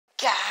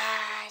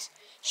guys,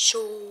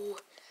 so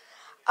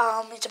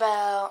it's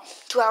about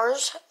 2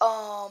 hours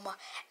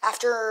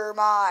after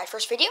my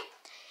first video,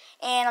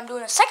 and I'm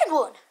doing a second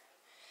one.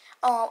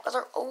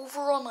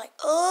 Over on my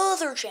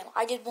other channel,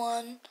 I did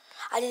a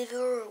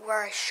video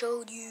where I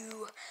showed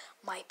you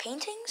my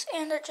paintings,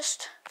 and it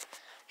just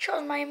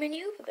showed my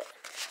menu a bit.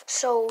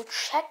 So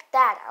check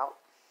that out.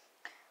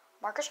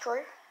 Marcus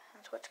Troyer,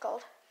 that's what it's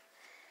called,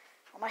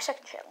 on my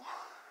second channel.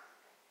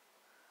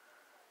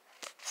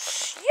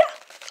 Yeah,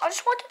 I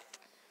just want to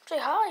say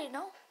hi, you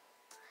know.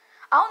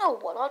 I don't know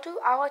what I'll do.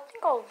 I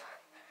think I'll,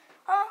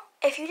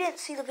 if you didn't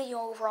see the video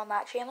over on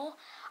that channel,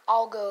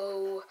 I'll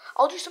do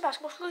some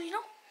basketball skills, you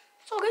know.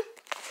 It's all good.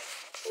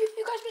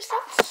 You guys missed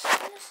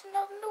out. It's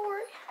nothing to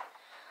worry.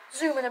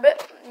 Zoom in a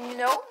bit, you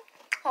know.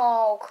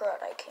 Oh,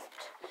 crud, I can't.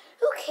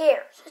 Who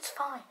cares? It's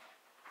fine.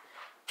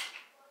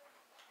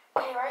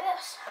 Okay, right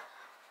this.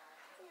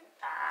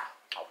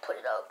 I'll put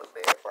it up a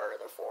bit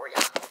further for you.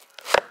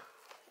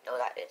 Know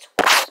that it's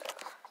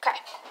okay.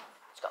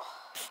 Let's go.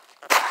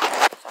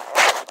 Sorry,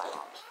 my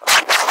mom's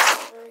phone.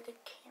 Very good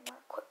camera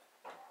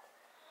equipment.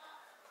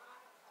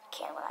 I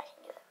can when I can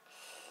get it.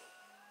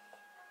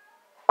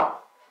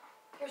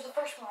 Here's the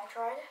first one I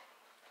tried.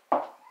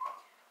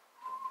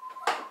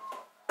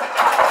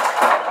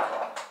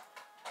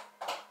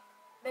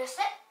 Missed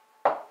it.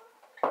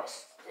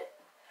 Missed it.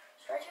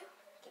 Try to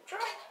keep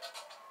trying.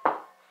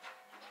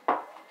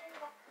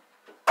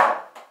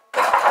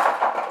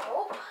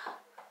 Nope.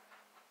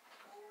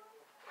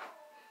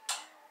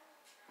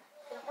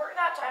 Didn't work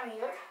that time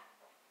either.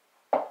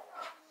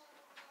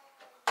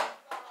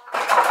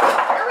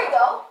 There we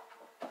go.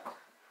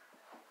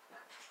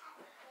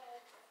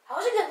 That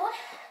was a good one.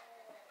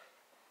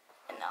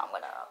 And now I'm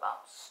gonna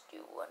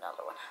do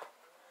another one.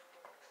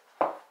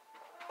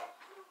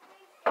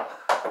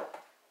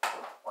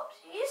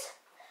 Whoopsies.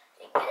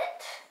 Didn't get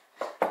it.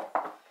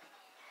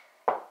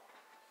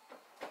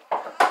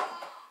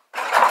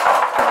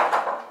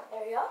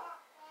 There you go.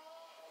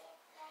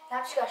 Now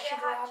I just gotta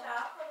shoot around.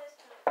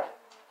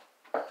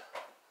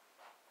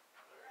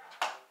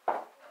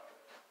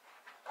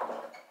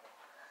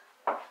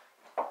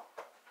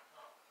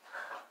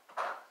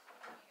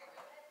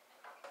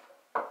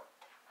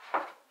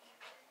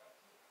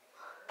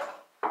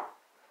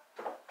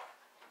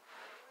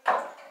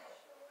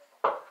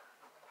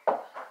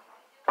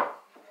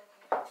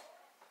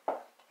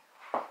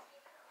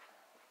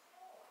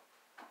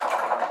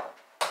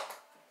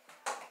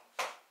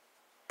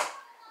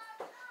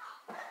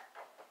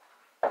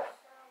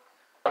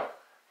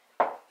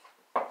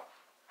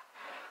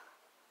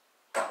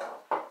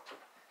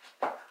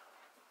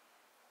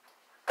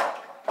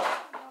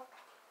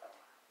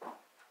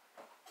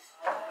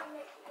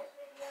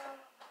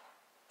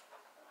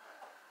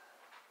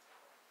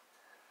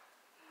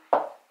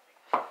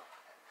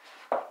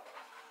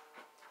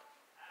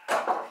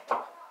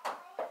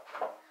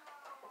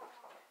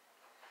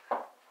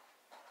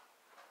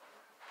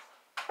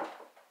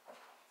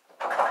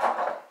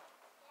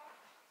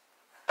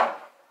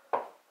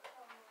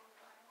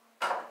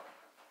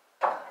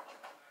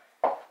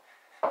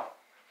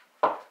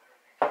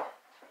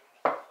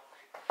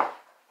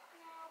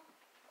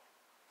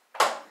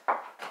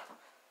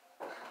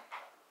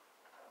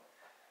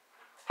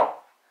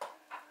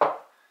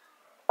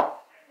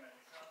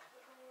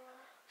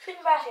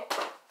 Shooting basket.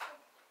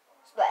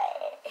 Splash.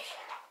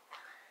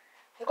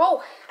 There we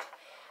go.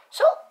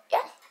 So,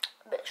 yeah,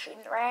 a bit of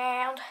shooting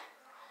around.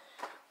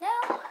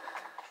 Now,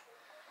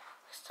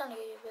 it's time to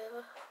get a bit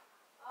of a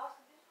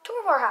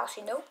tour of our house,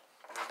 you know.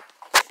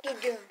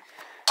 Get done.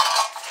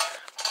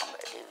 I'm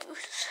gonna do,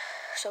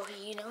 so,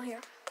 you know,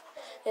 here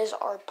is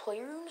our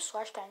playroom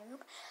 / dining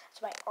room.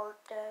 It's my art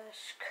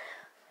desk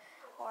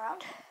all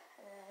around.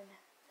 And then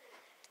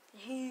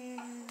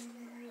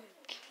here,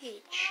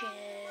 kitchen.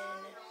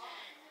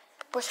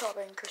 We're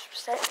celebrating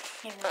Christmas Day,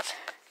 even though it's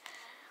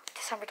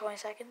December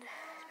 22nd,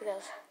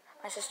 because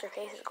my sister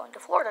Kate is going to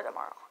Florida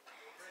tomorrow.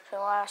 So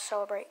we want to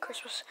celebrate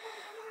Christmas.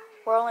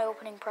 We're only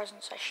opening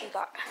presents that she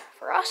got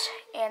for us,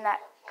 and that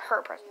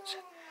her presents.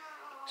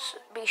 So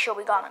she'll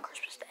be gone on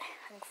Christmas Day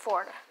in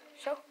Florida.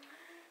 So,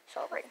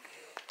 celebrating.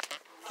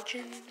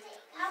 Kitchen.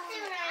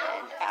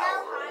 And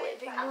our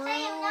living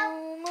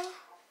room.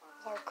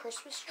 With our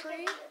Christmas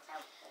tree.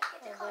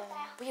 And then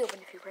we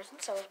opened a few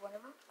presents. That was one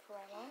of them for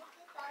my mom.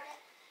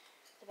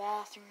 The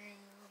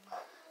bathroom,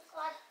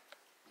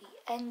 the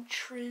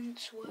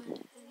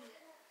entranceway,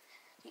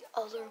 the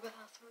other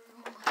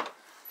bathroom,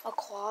 a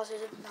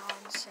closet of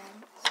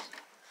nonsense,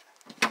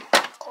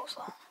 close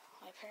that,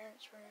 my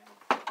parents' room.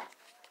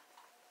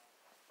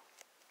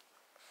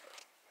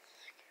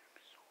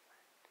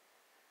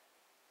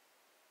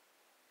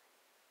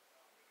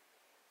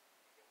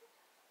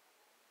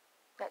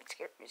 That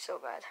scared me so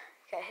bad.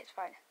 Okay, it's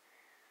fine.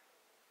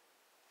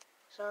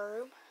 It's our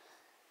room.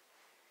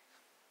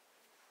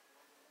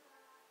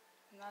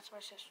 And that's my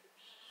sister's.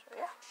 So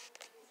yeah.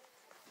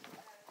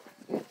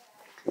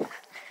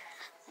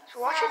 Thanks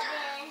for watching.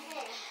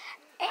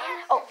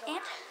 And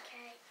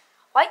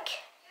like,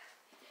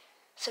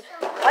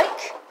 subscribe,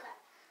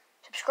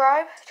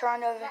 subscribe, turn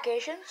on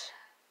notifications,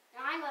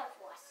 I'm a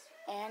force.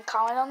 and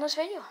comment on this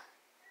video. I'll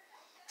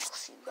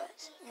see you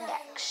guys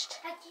next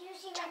Like, do you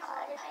see my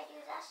card if I do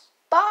this?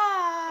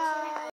 Bye.